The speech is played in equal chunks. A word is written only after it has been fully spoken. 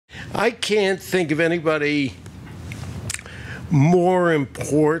I can't think of anybody more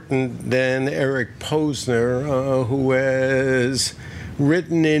important than Eric Posner, who has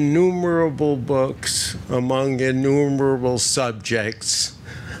written innumerable books among innumerable subjects,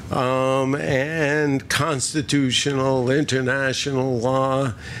 and constitutional, international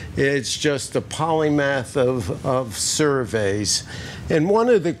law. It's just a polymath of surveys. And one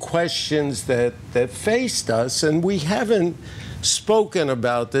of the questions that faced us, and we haven't spoken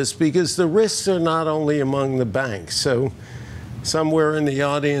about this because the risks are not only among the banks. So somewhere in the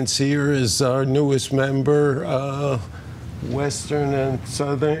audience here is our newest member, Western and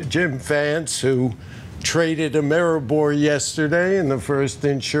Southern, Jim Vance, who traded Ameribor yesterday in the first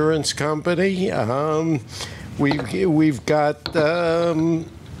insurance company. We've got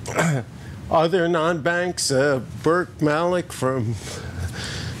other non-banks, Burke Malik from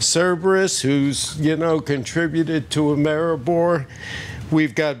Cerberus, who's, contributed to Ameribor.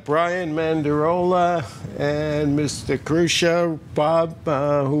 We've got Brian Mandarola and Mr. Krusha, Bob,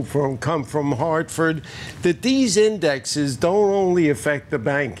 who come from Hartford, that these indexes don't only affect the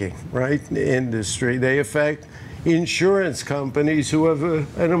banking, industry. They affect insurance companies who have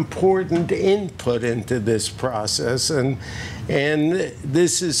an important input into this process. And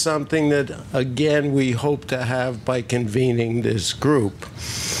this is something that, again, we hope to have by convening this group.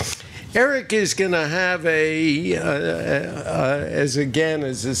 Eric is going to have as a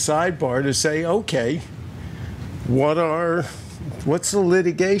sidebar to say, okay, what's the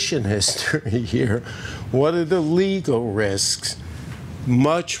litigation history here? What are the legal risks?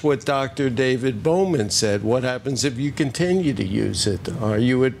 Much what Dr. David Bowman said. What happens if you continue to use it? Are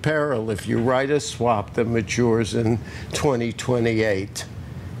you at peril if you write a swap that matures in 2028?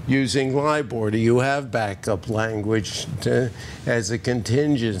 Using LIBOR, do you have backup language as a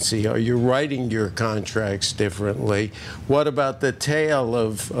contingency? Are you writing your contracts differently? What about the tail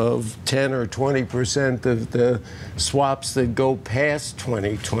of 10 or 20% of the swaps that go past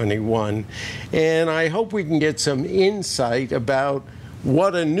 2021? And I hope we can get some insight about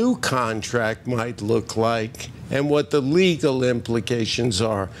what a new contract might look like and what the legal implications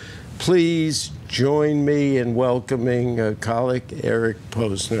are. Please join me in welcoming a colleague, Eric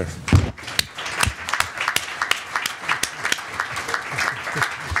Posner.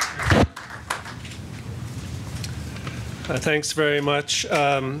 Thanks very much.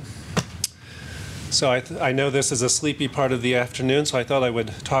 So I know this is a sleepy part of the afternoon, so I thought I would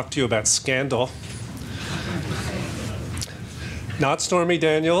talk to you about scandal. Not Stormy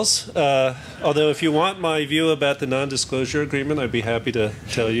Daniels, although if you want my view about the non-disclosure agreement, I'd be happy to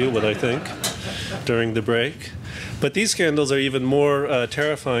tell you what I think during the break. But these scandals are even more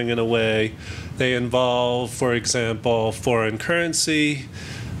terrifying in a way. They involve, for example, foreign currency,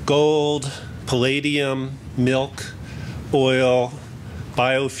 gold, palladium, milk, oil,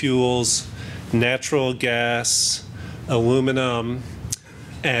 biofuels, natural gas, aluminum,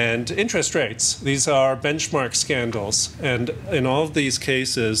 and interest rates. These are benchmark scandals. And in all of these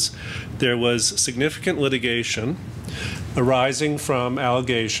cases, there was significant litigation arising from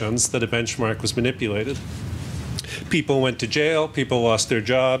allegations that a benchmark was manipulated. People went to jail, people lost their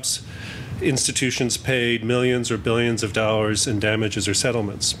jobs, institutions paid millions or billions of dollars in damages or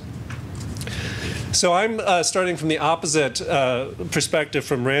settlements. So I'm starting from the opposite perspective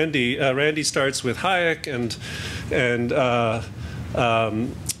from Randy. Randy starts with Hayek and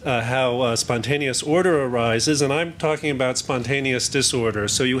how spontaneous order arises, and I'm talking about spontaneous disorder.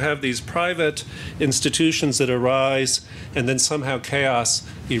 So you have these private institutions that arise, and then somehow chaos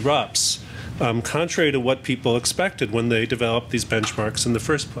erupts, contrary to what people expected when they developed these benchmarks in the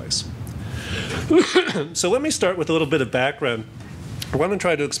first place. So let me start with a little bit of background. I want to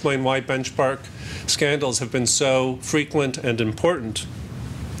try to explain why benchmark scandals have been so frequent and important.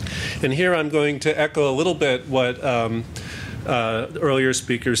 And here I'm going to echo a little bit what earlier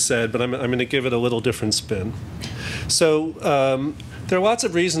speakers said, but I'm going to give it a little different spin. So there are lots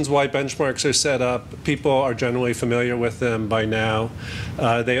of reasons why benchmarks are set up. People are generally familiar with them by now.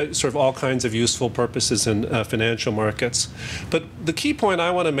 They serve all kinds of useful purposes in financial markets. But the key point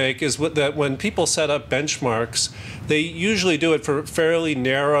I want to make is that when people set up benchmarks, they usually do it for fairly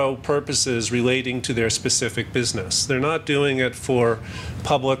narrow purposes relating to their specific business. They're not doing it for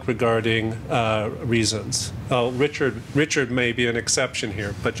public regarding reasons. Richard may be an exception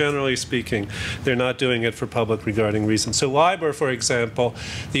here, but generally speaking, they're not doing it for public regarding reasons. So LIBOR, for example,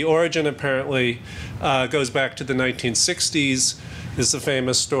 the origin apparently goes back to the 1960s. This is a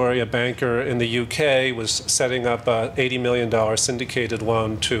famous story. A banker in the UK was setting up a $80 million syndicated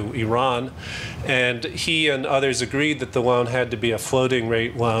loan to Iran, and he and others agreed that the loan had to be a floating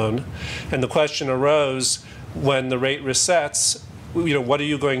rate loan. And the question arose, when the rate resets, what are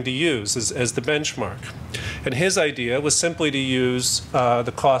you going to use as the benchmark? And his idea was simply to use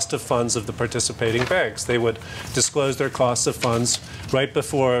the cost of funds of the participating banks. They would disclose their costs of funds right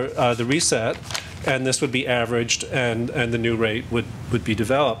before the reset, and this would be averaged, and the new rate would be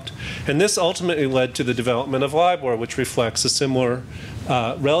developed. And this ultimately led to the development of Libor, which reflects a similar,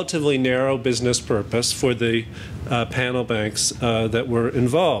 relatively narrow business purpose for the panel banks that were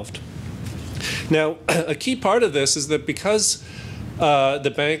involved. Now, a key part of this is that because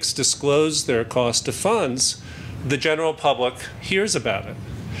the banks disclose their cost of funds, the general public hears about it.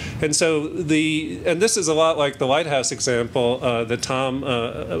 And so and this is a lot like the Lighthouse example that Tom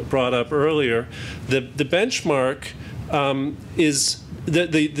brought up earlier. The benchmark is,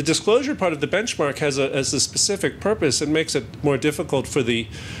 the disclosure part of the benchmark has a specific purpose. It makes it more difficult for the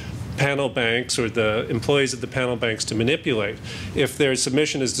panel banks or the employees of the panel banks to manipulate. If their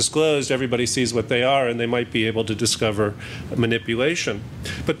submission is disclosed, everybody sees what they are, and they might be able to discover manipulation.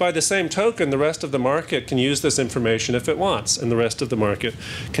 But by the same token, the rest of the market can use this information if it wants, and the rest of the market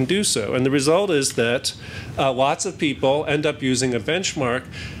can do so. And the result is that lots of people end up using a benchmark,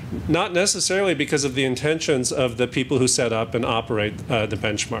 not necessarily because of the intentions of the people who set up and operate the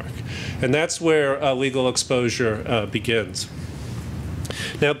benchmark. And that's where legal exposure begins.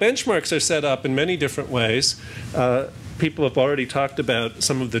 Now, benchmarks are set up in many different ways. People have already talked about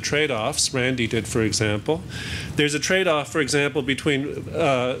some of the trade-offs. Randy did, for example. There's a trade-off, for example, between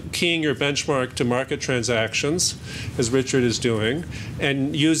keying your benchmark to market transactions, as Richard is doing,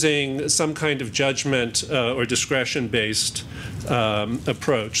 and using some kind of judgment or discretion-based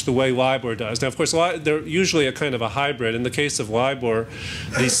approach, the way Libor does. Now, of course, they're usually a kind of a hybrid. In the case of Libor,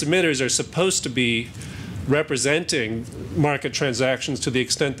 the submitters are supposed to be representing market transactions to the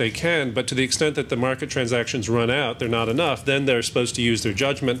extent they can, but to the extent that the market transactions run out, they're not enough. Then they're supposed to use their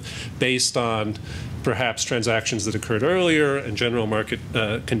judgment based on perhaps transactions that occurred earlier and general market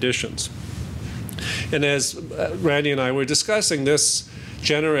conditions. And as Randy and I were discussing, this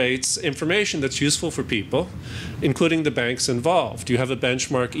generates information that's useful for people, including the banks involved. You have a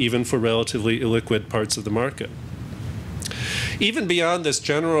benchmark even for relatively illiquid parts of the market. Even beyond this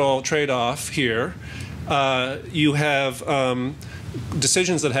general trade-off here, you have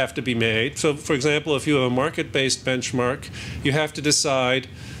decisions that have to be made. So, for example, if you have a market-based benchmark, you have to decide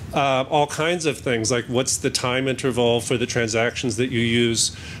all kinds of things, like what's the time interval for the transactions that you use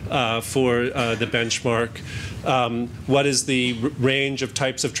for the benchmark, what is the range of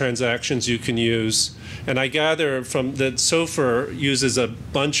types of transactions you can use. And I gather from that SOFR uses a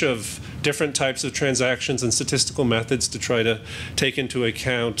bunch of different types of transactions and statistical methods to try to take into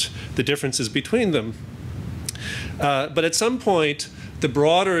account the differences between them. But at some point, the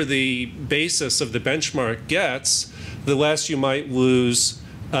broader the basis of the benchmark gets, the less you might lose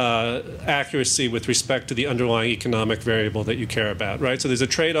accuracy with respect to the underlying economic variable that you care about, right? So there's a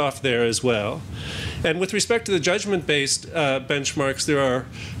trade-off there as well. And with respect to the judgment-based benchmarks, there are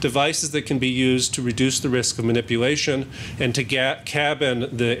devices that can be used to reduce the risk of manipulation and to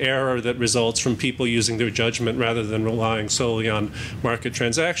cabin the error that results from people using their judgment rather than relying solely on market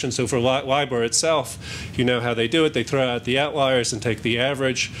transactions. So for Libor itself, you know how they do it. They throw out the outliers and take the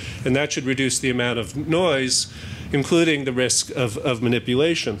average, and that should reduce the amount of noise, including the risk of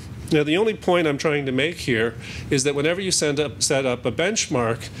manipulation. Now, the only point I'm trying to make here is that whenever you set up a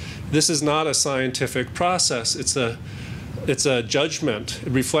benchmark, this is not a scientific process. It's a judgment.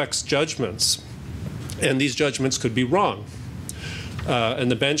 It reflects judgments. And these judgments could be wrong. And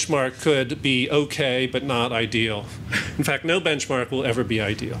the benchmark could be okay, but not ideal. In fact, no benchmark will ever be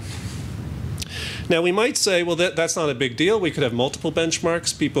ideal. Now, we might say, well, that's not a big deal. We could have multiple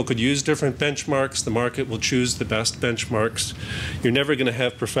benchmarks. People could use different benchmarks. The market will choose the best benchmarks. You're never going to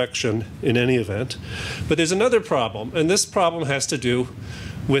have perfection in any event. But there's another problem, and this problem has to do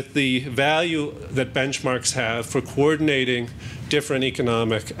with the value that benchmarks have for coordinating different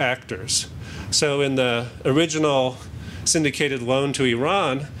economic actors. So in the original syndicated loan to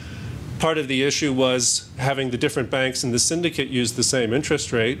Iran, part of the issue was having the different banks in the syndicate use the same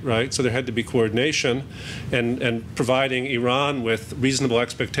interest rate, right? So there had to be coordination and providing Iran with reasonable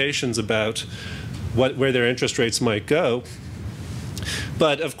expectations about where their interest rates might go.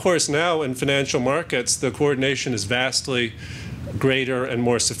 But of course now in financial markets, the coordination is vastly greater and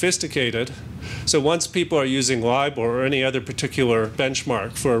more sophisticated. So once people are using Libor or any other particular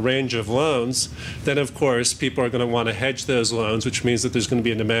benchmark for a range of loans, then of course people are going to want to hedge those loans, which means that there's going to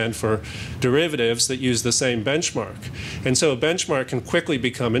be a demand for derivatives that use the same benchmark. And so a benchmark can quickly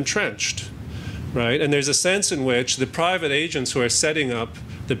become entrenched, right? And there's a sense in which the private agents who are setting up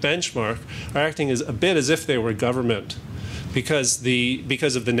the benchmark are acting a bit as if they were government. because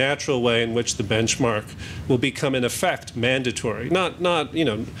of the natural way in which the benchmark will become in effect mandatory. Not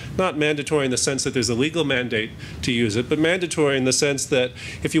mandatory in the sense that there's a legal mandate to use it, but mandatory in the sense that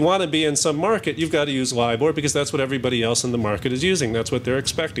if you want to be in some market, you've got to use LIBOR because that's what everybody else in the market is using. That's what they're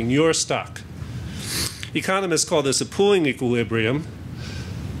expecting. You're stuck. Economists call this a pooling equilibrium.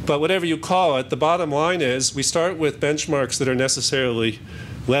 But whatever you call it, the bottom line is we start with benchmarks that are necessarily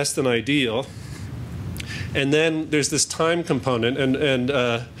less than ideal. And then there's this time component, and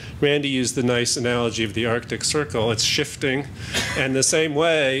Randy used the nice analogy of the Arctic Circle. It's shifting, and the same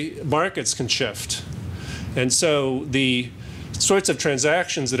way, markets can shift. And so the sorts of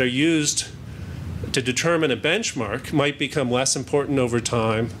transactions that are used to determine a benchmark might become less important over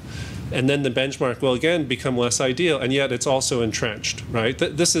time, and then the benchmark will again become less ideal, and yet it's also entrenched, right?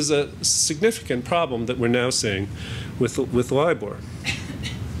 This is a significant problem that we're now seeing with LIBOR.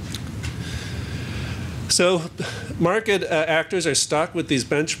 So market actors are stuck with these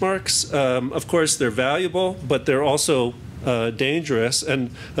benchmarks. Of course, they're valuable, but they're also dangerous.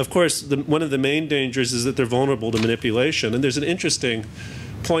 And of course, one of the main dangers is that they're vulnerable to manipulation. And there's an interesting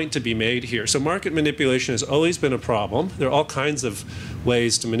point to be made here. So market manipulation has always been a problem. There are all kinds of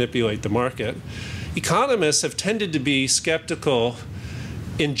ways to manipulate the market. Economists have tended to be skeptical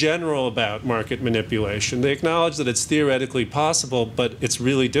in general about market manipulation. They acknowledge that it's theoretically possible, but it's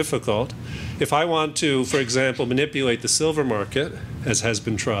really difficult. If I want to, for example, manipulate the silver market, as has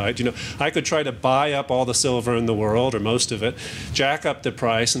been tried, I could try to buy up all the silver in the world, or most of it, jack up the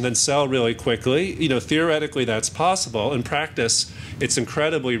price, and then sell really quickly. Theoretically, that's possible. In practice, it's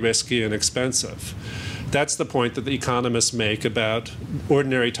incredibly risky and expensive. That's the point that the economists make about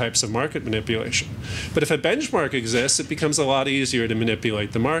ordinary types of market manipulation. But if a benchmark exists, it becomes a lot easier to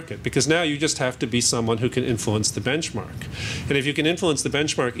manipulate the market, because now you just have to be someone who can influence the benchmark. And if you can influence the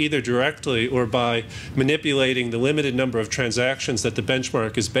benchmark either directly or by manipulating the limited number of transactions that the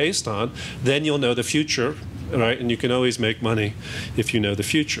benchmark is based on, then you'll know the future, right? And you can always make money if you know the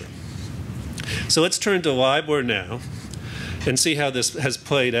future. So let's turn to LIBOR now and see how this has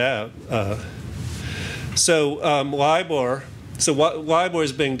played out. LIBOR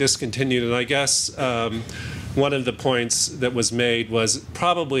is being discontinued, and I guess one of the points that was made was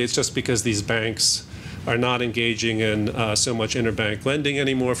probably it's just because these banks are not engaging in so much interbank lending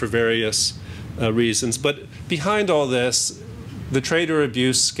anymore for various reasons. But behind all this, the trader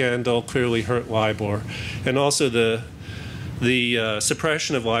abuse scandal clearly hurt LIBOR, and also the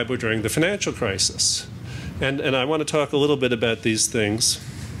suppression of LIBOR during the financial crisis. And I want to talk a little bit about these things.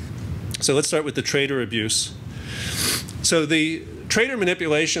 So let's start with the trader abuse. So the trader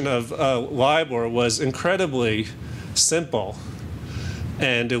manipulation of LIBOR was incredibly simple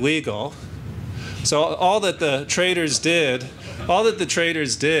and illegal. So all that the traders did, a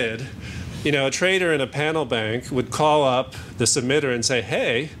trader in a panel bank would call up the submitter and say,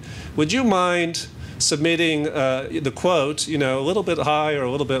 hey, would you mind submitting the quote, a little bit high or a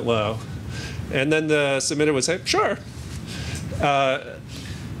little bit low? And then the submitter would say, sure.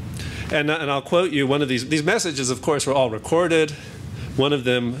 And I'll quote you one of these messages, of course, were all recorded. One of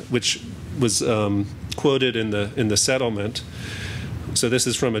them, which was quoted in the settlement. So this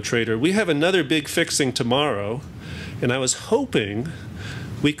is from a trader. We have another big fixing tomorrow, and I was hoping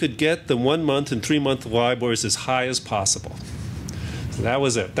we could get the 1-month and 3-month LIBORs as high as possible. So that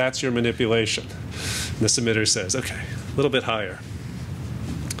was it. That's your manipulation. And the submitter says, okay, a little bit higher.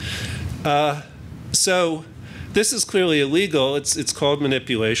 So this is clearly illegal. It's called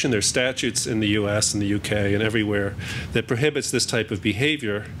manipulation. There's statutes in the US and the UK and everywhere that prohibits this type of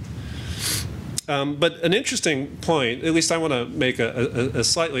behavior. But an interesting point, at least I want to make a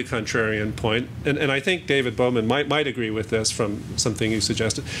slightly contrarian point, and I think David Bowman might agree with this from something you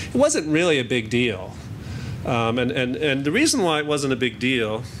suggested. It wasn't really a big deal. And the reason why it wasn't a big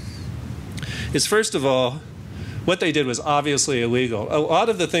deal is, first of all, what they did was obviously illegal. A lot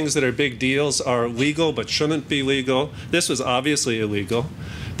of the things that are big deals are legal but shouldn't be legal. This was obviously illegal.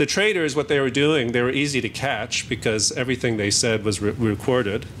 The traders, what they were doing, they were easy to catch because everything they said was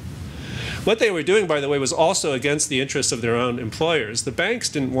recorded. What they were doing, by the way, was also against the interests of their own employers. The banks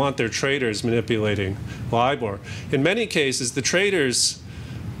didn't want their traders manipulating LIBOR. In many cases, the traders'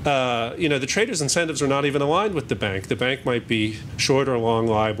 the traders' incentives were not even aligned with the bank. The bank might be short or long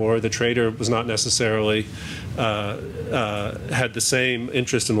LIBOR. The trader was not necessarily had the same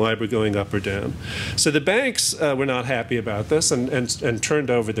interest in LIBOR going up or down. So the banks were not happy about this and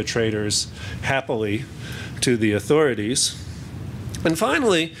turned over the traders happily to the authorities. And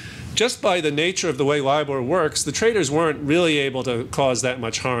finally, just by the nature of the way LIBOR works, the traders weren't really able to cause that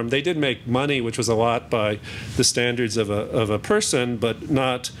much harm. They did make money, which was a lot by the standards of a person, but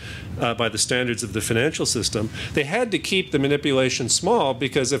not by the standards of the financial system. They had to keep the manipulation small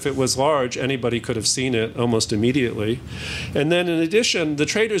because if it was large, anybody could have seen it almost immediately. And then in addition, the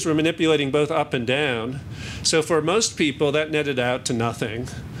traders were manipulating both up and down. So for most people, that netted out to nothing.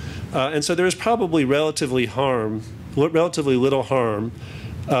 And so there was probably relatively little harm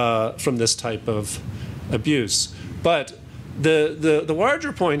from this type of abuse. But the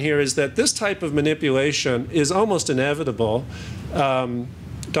larger point here is that this type of manipulation is almost inevitable.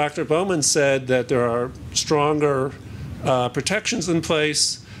 Dr. Bowman said that there are stronger protections in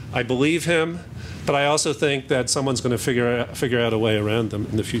place. I believe him, but I also think that someone's going to figure out a way around them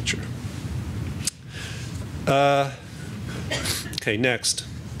in the future. Okay, next.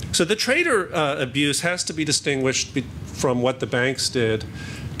 So the trader abuse has to be distinguished from what the banks did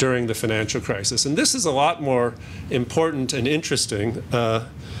during the financial crisis. And this is a lot more important and interesting.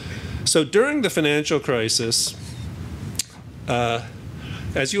 So during the financial crisis,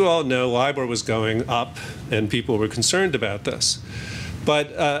 as you all know, LIBOR was going up, and people were concerned about this.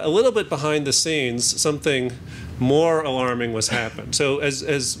 But a little bit behind the scenes, something more alarming was happened. So as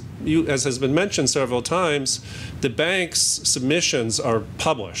has been mentioned several times, the bank's submissions are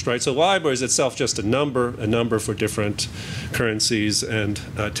published, right? So LIBOR is itself just a number for different currencies and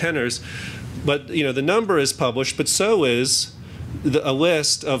tenors. But the number is published, but so is a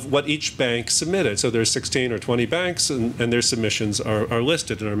list of what each bank submitted. So there's 16 or 20 banks, and their submissions are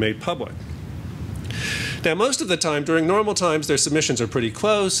listed and are made public. Now, most of the time, during normal times, their submissions are pretty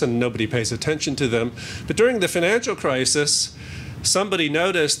close and nobody pays attention to them. But during the financial crisis, somebody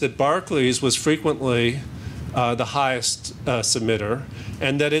noticed that Barclays was frequently the highest submitter,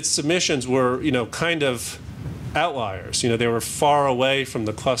 and that its submissions were, kind of outliers. They were far away from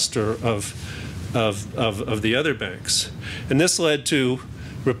the cluster of the other banks. And this led to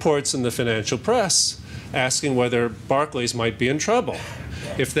reports in the financial press asking whether Barclays might be in trouble.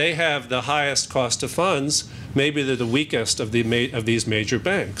 If they have the highest cost of funds, maybe they're the weakest of these major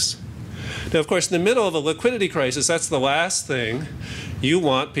banks. Now, of course, in the middle of a liquidity crisis, that's the last thing you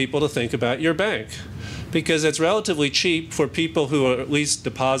want people to think about your bank, because it's relatively cheap for people who are at least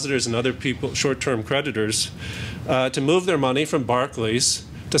depositors and other people, short-term creditors, to move their money from Barclays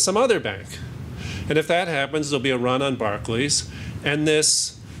to some other bank. And if that happens, there'll be a run on Barclays, and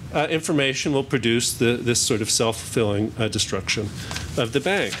this information will produce this sort of self-fulfilling destruction of the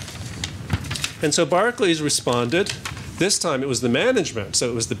bank. And so Barclays responded. This time it was the management, so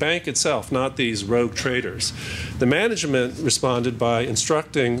it was the bank itself, not these rogue traders. The management responded by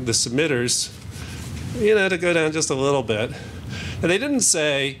instructing the submitters, to go down just a little bit. And they didn't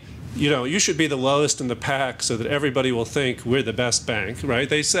say, you should be the lowest in the pack so that everybody will think we're the best bank, right?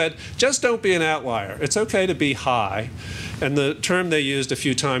 They said, just don't be an outlier. It's okay to be high. And the term they used a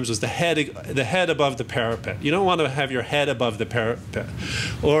few times was the head above the parapet. You don't want to have your head above the parapet.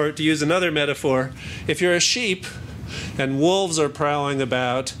 Or to use another metaphor, if you're a sheep and wolves are prowling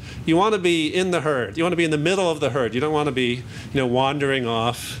about, you want to be in the herd. You want to be in the middle of the herd. You don't want to be, wandering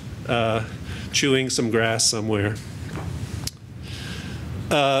off, chewing some grass somewhere.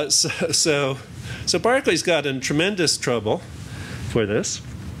 So Barclays got in tremendous trouble for this.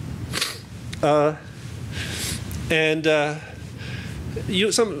 I don't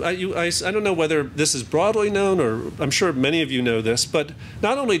know whether this is broadly known, or I'm sure many of you know this, but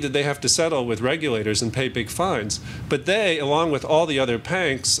not only did they have to settle with regulators and pay big fines, but they, along with all the other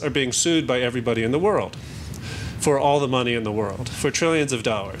banks, are being sued by everybody in the world for all the money in the world, for trillions of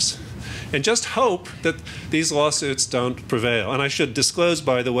dollars. And just hope that these lawsuits don't prevail. And I should disclose,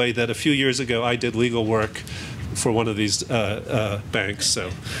 by the way, that a few years ago I did legal work for one of these banks, so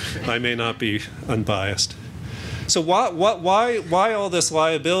I may not be unbiased. So why all this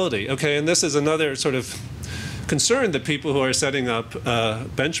liability? Okay, and this is another sort of concern that people who are setting up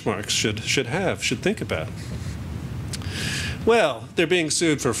benchmarks should think about. Well, they're being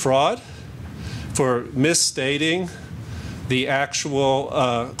sued for fraud, for misstating the actual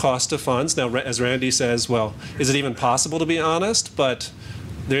cost of funds. Now, as Randy says, well, is it even possible to be honest? But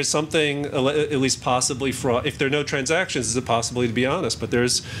there's something, at least possibly fraud. If there are no transactions, is it possible to be honest? But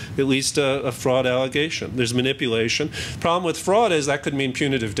there's at least a fraud allegation. There's manipulation. Problem with fraud is that could mean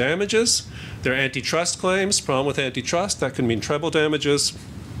punitive damages. There are antitrust claims. Problem with antitrust, that could mean treble damages.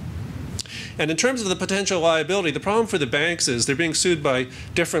 And in terms of the potential liability, the problem for the banks is they're being sued by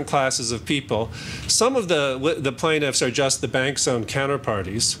different classes of people. Some of the plaintiffs are just the bank's own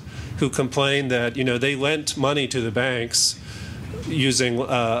counterparties who complain that they lent money to the banks using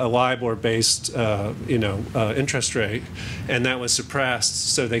a LIBOR-based, interest rate, and that was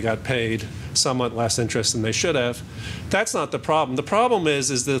suppressed, so they got paid somewhat less interest than they should have. That's not the problem. The problem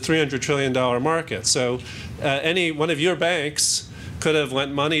is the $300 trillion market. So any one of your banks could have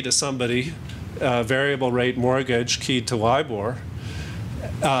lent money to somebody, variable rate mortgage keyed to LIBOR.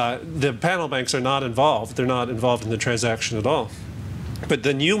 The panel banks are not involved. They're not involved in the transaction at all. But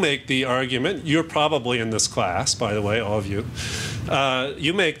then you make the argument, you're probably in this class, by the way, all of you.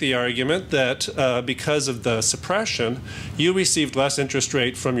 You make the argument that because of the suppression, you received less interest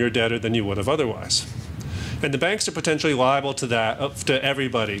rate from your debtor than you would have otherwise. And the banks are potentially liable to that, to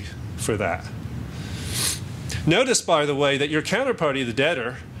everybody for that. Notice, by the way, that your counterparty, the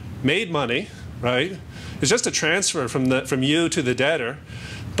debtor, made money, right? It's just a transfer from you to the debtor,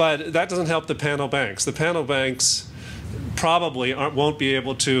 but that doesn't help the panel banks. The panel banks probably won't be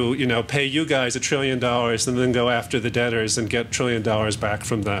able to, pay you guys $1 trillion and then go after the debtors and get $1 trillion back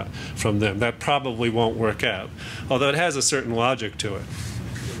from them. That probably won't work out, although it has a certain logic to it.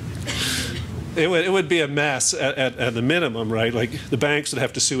 It would be a mess at the minimum, right? Like the banks would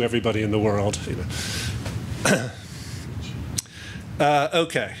have to sue everybody in the world.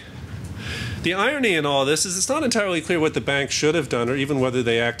 Okay. The irony in all this is it's not entirely clear what the bank should have done or even whether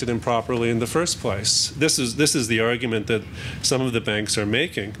they acted improperly in the first place. This is the argument that some of the banks are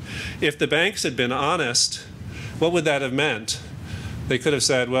making. If the banks had been honest, what would that have meant? They could have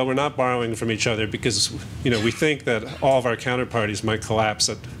said, well, we're not borrowing from each other because we think that all of our counterparties might collapse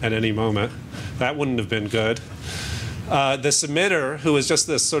at any moment. That wouldn't have been good. The submitter, who was just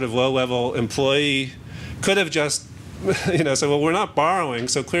this sort of low-level employee, could have just said, well, we're not borrowing,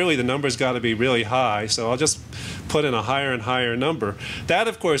 so clearly the number's got to be really high, so I'll just put in a higher and higher number. That,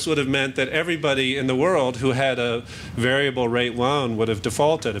 of course, would have meant that everybody in the world who had a variable rate loan would have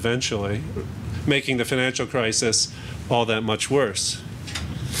defaulted eventually, making the financial crisis all that much worse.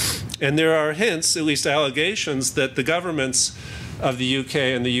 And there are hints, at least allegations, that the governments of the UK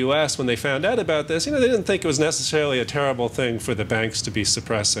and the US, when they found out about this, they didn't think it was necessarily a terrible thing for the banks to be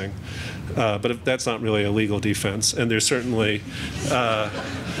suppressing. But that's not really a legal defense. And there's certainly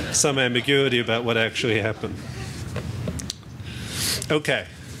some ambiguity about what actually happened. Okay.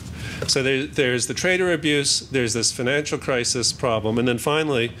 So there's the trader abuse, there's this financial crisis problem, and then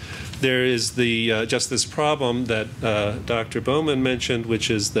finally there is just this problem that Dr. Bowman mentioned, which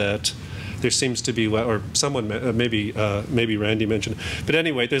is that there seems to be, or someone, maybe Randy mentioned, but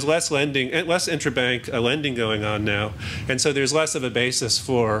anyway, there's less lending, less interbank lending going on now, and so there's less of a basis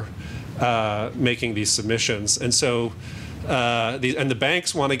for making these submissions, and so and the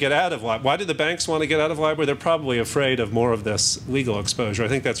banks want to get out of LIBOR. Why do the banks want to get out of LIBOR? They're probably afraid of more of this legal exposure. I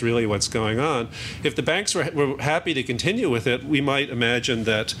think that's really what's going on. If the banks were happy to continue with it, we might imagine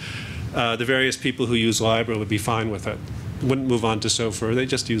that the various people who use LIBOR would be fine with it. Wouldn't move on to SOFR. They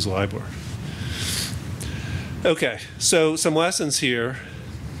just use LIBOR. Okay, so some lessons here.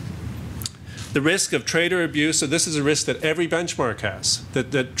 The risk of trader abuse. So this is a risk that every benchmark has.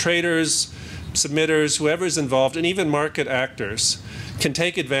 That traders, submitters, whoever's involved, and even market actors can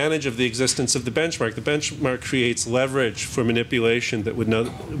take advantage of the existence of the benchmark. The benchmark creates leverage for manipulation that would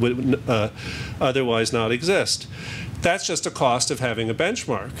otherwise not exist. That's just a cost of having a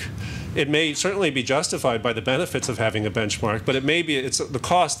benchmark. It may certainly be justified by the benefits of having a benchmark, but it's the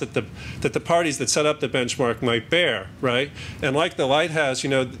cost that the parties that set up the benchmark might bear, right? And like the lighthouse,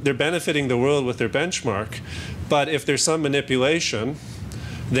 they're benefiting the world with their benchmark, but if there's some manipulation,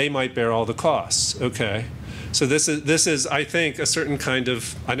 they might bear all the costs. Okay, so this is I think a certain kind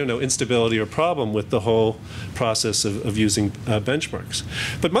of, I don't know, instability or problem with the whole process of using benchmarks.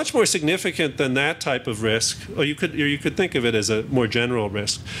 But much more significant than that type of risk, or you could think of it as a more general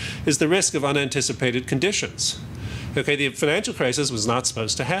risk, is the risk of unanticipated conditions. Okay, the financial crisis was not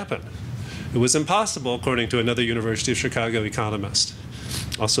supposed to happen. It was impossible, according to another University of Chicago economist,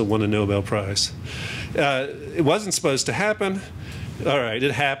 also won a Nobel Prize. It wasn't supposed to happen. All right,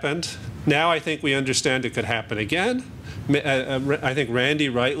 it happened. Now I think we understand it could happen again. I think Randy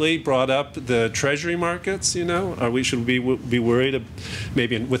rightly brought up the treasury markets, should we be worried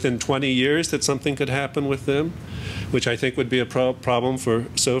maybe within 20 years that something could happen with them, which I think would be a problem for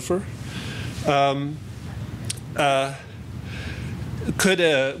SOFR.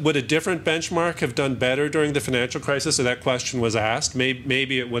 Would a different benchmark have done better during the financial crisis? So that question was asked.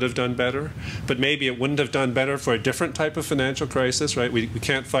 Maybe it would have done better, but maybe it wouldn't have done better for a different type of financial crisis, right? We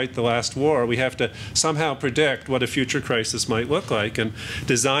can't fight the last war. We have to somehow predict what a future crisis might look like and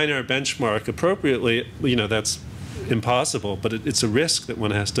design our benchmark appropriately. That's impossible, but it's a risk that one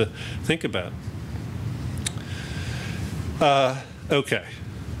has to think about. Okay,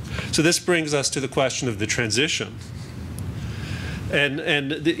 so this brings us to the question of the transition.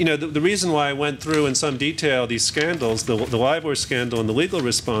 You know, the reason why I went through in some detail these scandals, the LIBOR scandal and the legal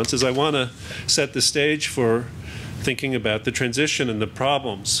response, is I want to set the stage for thinking about the transition and the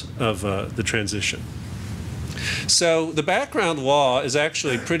problems of the transition. So the background law is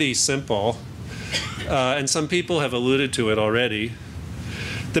actually pretty simple, and some people have alluded to it already.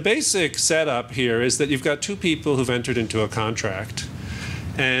 The basic setup here is that you've got two people who've entered into a contract,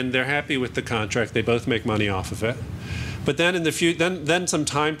 and they're happy with the contract. They both make money off of it. But then in the then some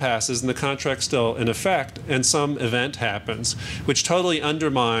time passes and the contract's still in effect, and some event happens which totally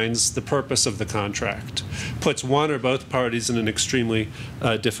undermines the purpose of the contract, puts one or both parties in an extremely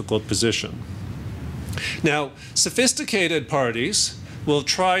difficult position. Now, sophisticated parties will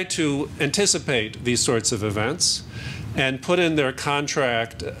try to anticipate these sorts of events and put in their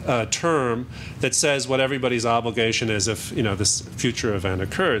contract term that says what everybody's obligation is if, you know, this future event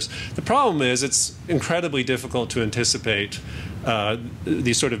occurs. The problem is it's incredibly difficult to anticipate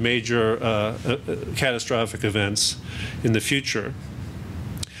these sort of major catastrophic events in the future.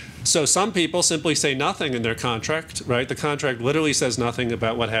 So some people simply say nothing in their contract, right? The contract literally says nothing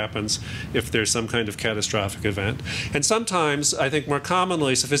about what happens if there's some kind of catastrophic event. And sometimes, I think more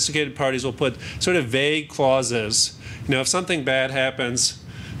commonly, sophisticated parties will put sort of vague clauses. You know, if something bad happens,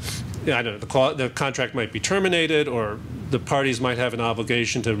 I don't know, the contract might be terminated, or the parties might have an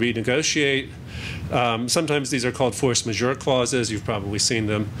obligation to renegotiate. Sometimes these are called force majeure clauses. You've probably seen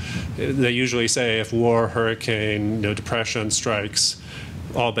them. They usually say if war, hurricane, you know, depression strikes,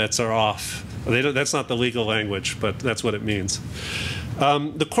 all bets are off. That's not the legal language, but that's what it means.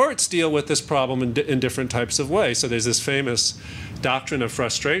 The courts deal with this problem in different types of ways. So there's this famous doctrine of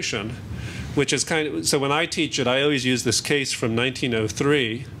frustration, which is kind of, so when I teach it, I always use this case from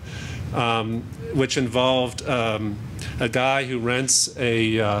 1903, which involved a guy who rents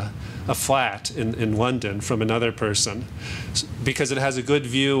a flat in London from another person because it has a good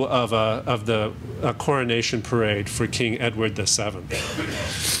view of the coronation parade for King Edward VII,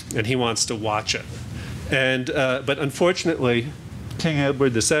 and he wants to watch it. And but unfortunately, King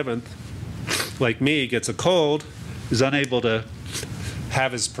Edward VII, like me, gets a cold, is unable to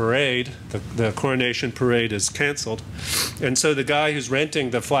have his parade. The coronation parade is canceled. And so the guy who's renting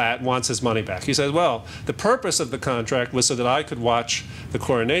the flat wants his money back. He says, well, the purpose of the contract was so that I could watch the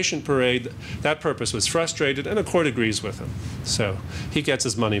coronation parade. That purpose was frustrated, and the court agrees with him. So he gets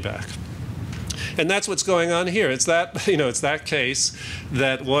his money back. And that's what's going on here. It's that, you know, it's that case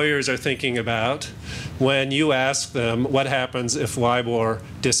that lawyers are thinking about when you ask them what happens if LIBOR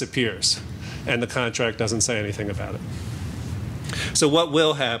disappears and the contract doesn't say anything about it. So what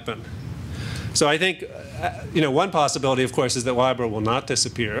will happen? So I think, you know, one possibility, of course, is that LIBOR will not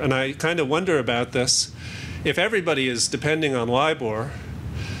disappear. And I kind of wonder about this. If everybody is depending on LIBOR,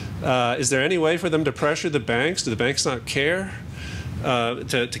 is there any way for them to pressure the banks? Do the banks not care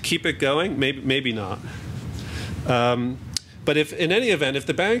to keep it going? Maybe not. But if, in any event, if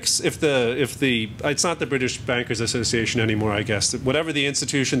the banks, it's not the British Bankers Association anymore, I guess, whatever the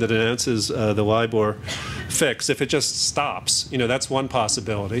institution that announces the LIBOR fix, if it just stops, you know, that's one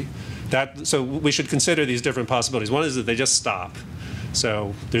possibility. So we should consider these different possibilities. One is that they just stop.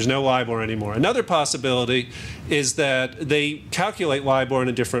 So there's no LIBOR anymore. Another possibility is that they calculate LIBOR in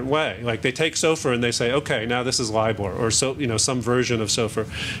a different way. Like they take SOFR and they say, okay, now this is LIBOR, or so, you know, some version of SOFR,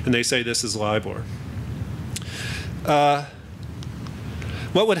 and they say this is LIBOR.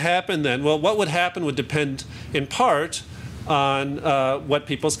 What would happen then? Well, what would happen would depend in part on what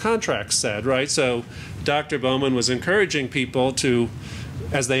people's contracts said, right? So Dr. Bowman was encouraging people to,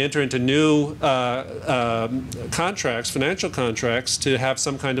 as they enter into new contracts, financial contracts, to have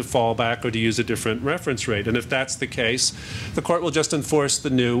some kind of fallback or to use a different reference rate. And if that's the case, the court will just enforce the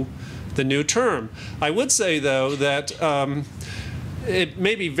new term. I would say, though, that it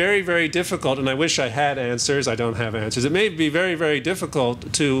may be very, very difficult, and I wish I had answers. I don't have answers. It may be very, very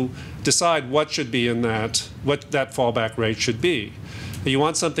difficult to decide what should be in that, what that fallback rate should be. You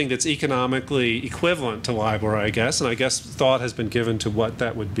want something that's economically equivalent to LIBOR, I guess, and I guess thought has been given to what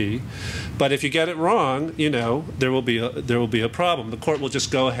that would be. But if you get it wrong, you know, there will be a problem. The court will just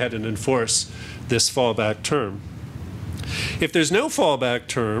go ahead and enforce this fallback term. If there's no fallback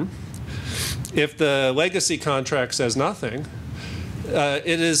term, if the legacy contract says nothing,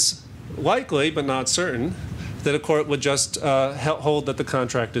 it is likely, but not certain, that a court would just hold that the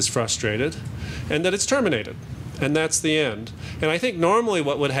contract is frustrated and that it's terminated. And that's the end. And I think normally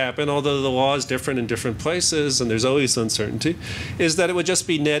what would happen, although the law is different in different places and there's always uncertainty, is that it would just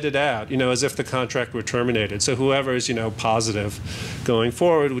be netted out, you know, as if the contract were terminated. So whoever is, you know, positive going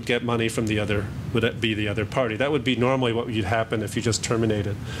forward would get money from the other, would be the other party. That would be normally what would happen if you just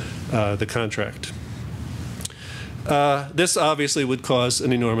terminated the contract. this obviously would cause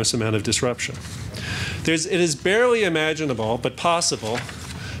an enormous amount of disruption. It is barely imaginable, but possible,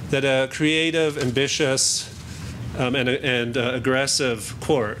 that a creative, ambitious, and aggressive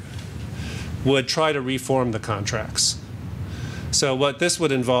court would try to reform the contracts. So what this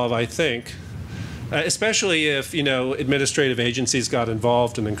would involve, I think, especially if administrative agencies got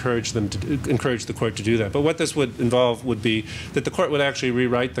involved and encouraged the court to do that. But what this would involve would be that the court would actually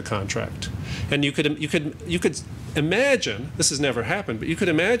rewrite the contract, and you could imagine, this has never happened, but you could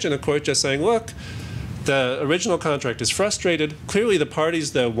imagine a court just saying, look, the original contract is frustrated. Clearly, the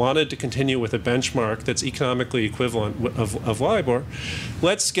parties, though, wanted to continue with a benchmark that's economically equivalent of LIBOR.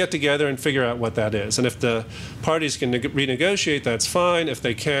 Let's get together and figure out what that is. And if the parties can renegotiate, that's fine. If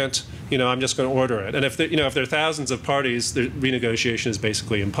they can't, I'm just going to order it. And if there are thousands of parties, the renegotiation is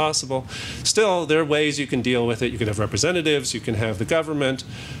basically impossible. Still, there are ways you can deal with it. You can have representatives. You can have the government.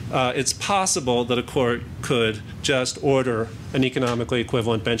 It's possible that a court could just order an economically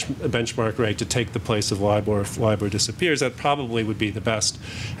equivalent benchmark rate to take the place of LIBOR if LIBOR disappears. That probably would be the best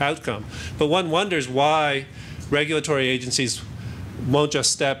outcome. But one wonders why regulatory agencies won't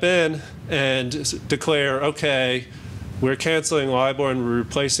just step in and declare, okay, we're canceling LIBOR and we're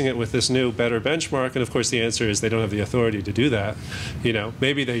replacing it with this new, better benchmark. And of course, the answer is they don't have the authority to do that.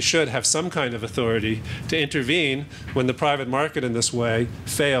 Maybe they should have some kind of authority to intervene when the private market in this way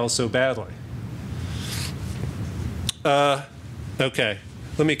fails so badly. Okay,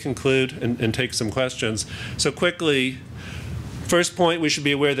 let me conclude and take some questions. So quickly, first point, we should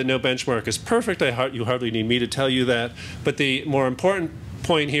be aware that no benchmark is perfect. You hardly need me to tell you that. But the more important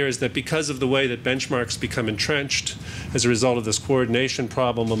point here is that because of the way that benchmarks become entrenched as a result of this coordination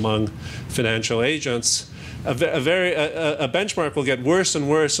problem among financial agents, a benchmark will get worse and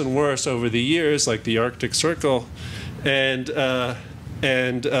worse and worse over the years, like the Arctic Circle, and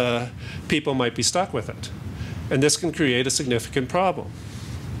people might be stuck with it. And this can create a significant problem.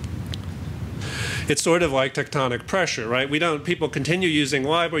 It's sort of like tectonic pressure, right? People continue using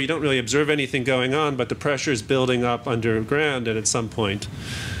LIBOR, you don't really observe anything going on, but the pressure is building up underground, and at some point,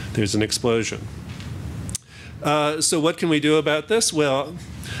 there's an explosion. So what can we do about this? Well,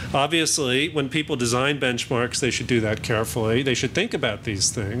 obviously, when people design benchmarks, they should do that carefully. They should think about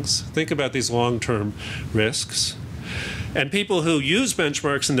these things, think about these long-term risks. And people who use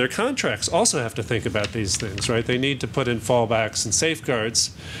benchmarks in their contracts also have to think about these things, right? They need to put in fallbacks and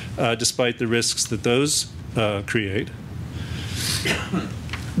safeguards, despite the risks that those create.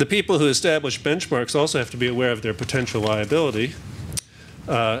 The people who establish benchmarks also have to be aware of their potential liability,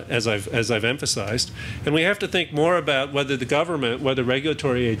 as I've emphasized. And we have to think more about whether the government, whether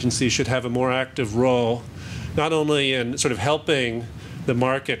regulatory agencies should have a more active role, not only in sort of helping the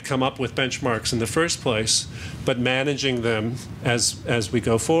market come up with benchmarks in the first place, but managing them as we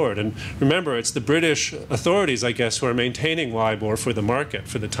go forward. And remember, it's the British authorities, I guess, who are maintaining LIBOR for the market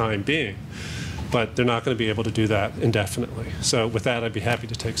for the time being. But they're not going to be able to do that indefinitely. So with that, I'd be happy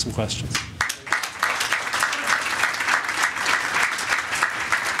to take some questions.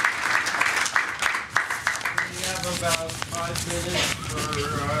 We have about 5 minutes for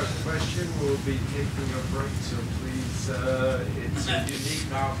a question. We'll be taking a break, so please, it's a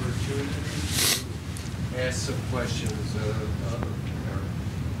unique opportunity to ask some questions of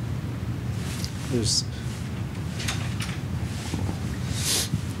There's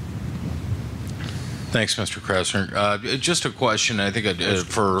Thanks, Mr. Krasner. Just a question, I think,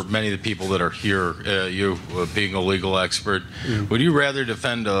 for many of the people that are here, you being a legal expert, would you rather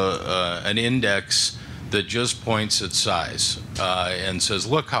defend an index that just points at size and says,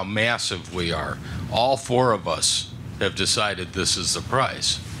 look how massive we are. All 4 of us have decided this is the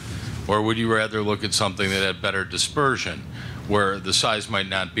price. Or would you rather look at something that had better dispersion, where the size might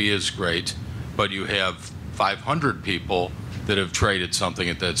not be as great, but you have 500 people that have traded something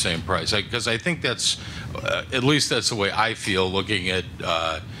at that same price? Because I think that's, at least that's the way I feel looking at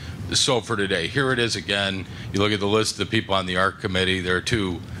SOFR today. Here it is again. You look at the list of the people on the ARC committee, there are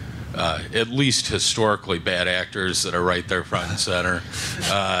 2 at least historically bad actors that are right there front and center.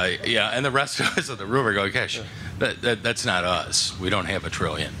 Yeah, and the rest of us in the room are going, gosh, that's not us. We don't have $1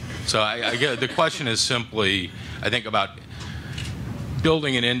 trillion. So I get, the question is simply, I think, about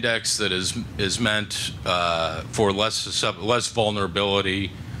building an index that is meant for less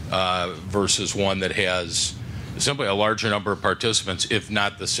vulnerability versus one that has simply a larger number of participants, if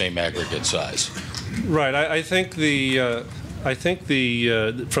not the same aggregate size. Right. I think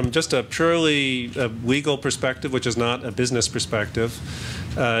from just a purely legal perspective, which is not a business perspective,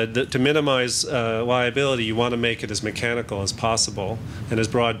 to minimize liability, you want to make it as mechanical as possible and as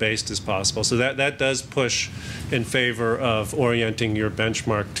broad-based as possible. So that does push in favor of orienting your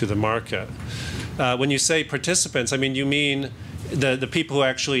benchmark to the market. When you say participants, I mean, you mean the people who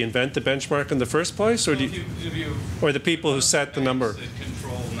actually invent the benchmark in the first place, or or the people who set the number? That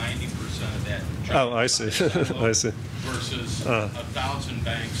control 90% of that. Oh, I see. I see. Versus 1,000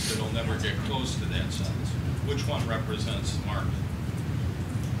 banks that'll never get close to that size. Which one represents the market?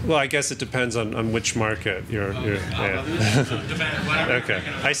 Well, I guess it depends on which market you're yeah. Okay.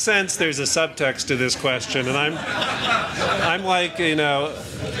 I sense there's a subtext to this question, and I'm like, you know,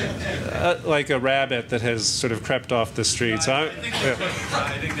 like a rabbit that has sort of crept off the street. So I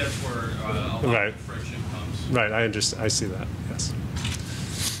think that's where a lot of friction comes. Right. I understand. I see that. Yes.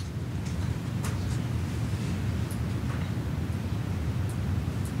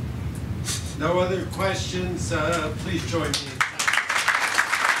 No other questions? Please join me.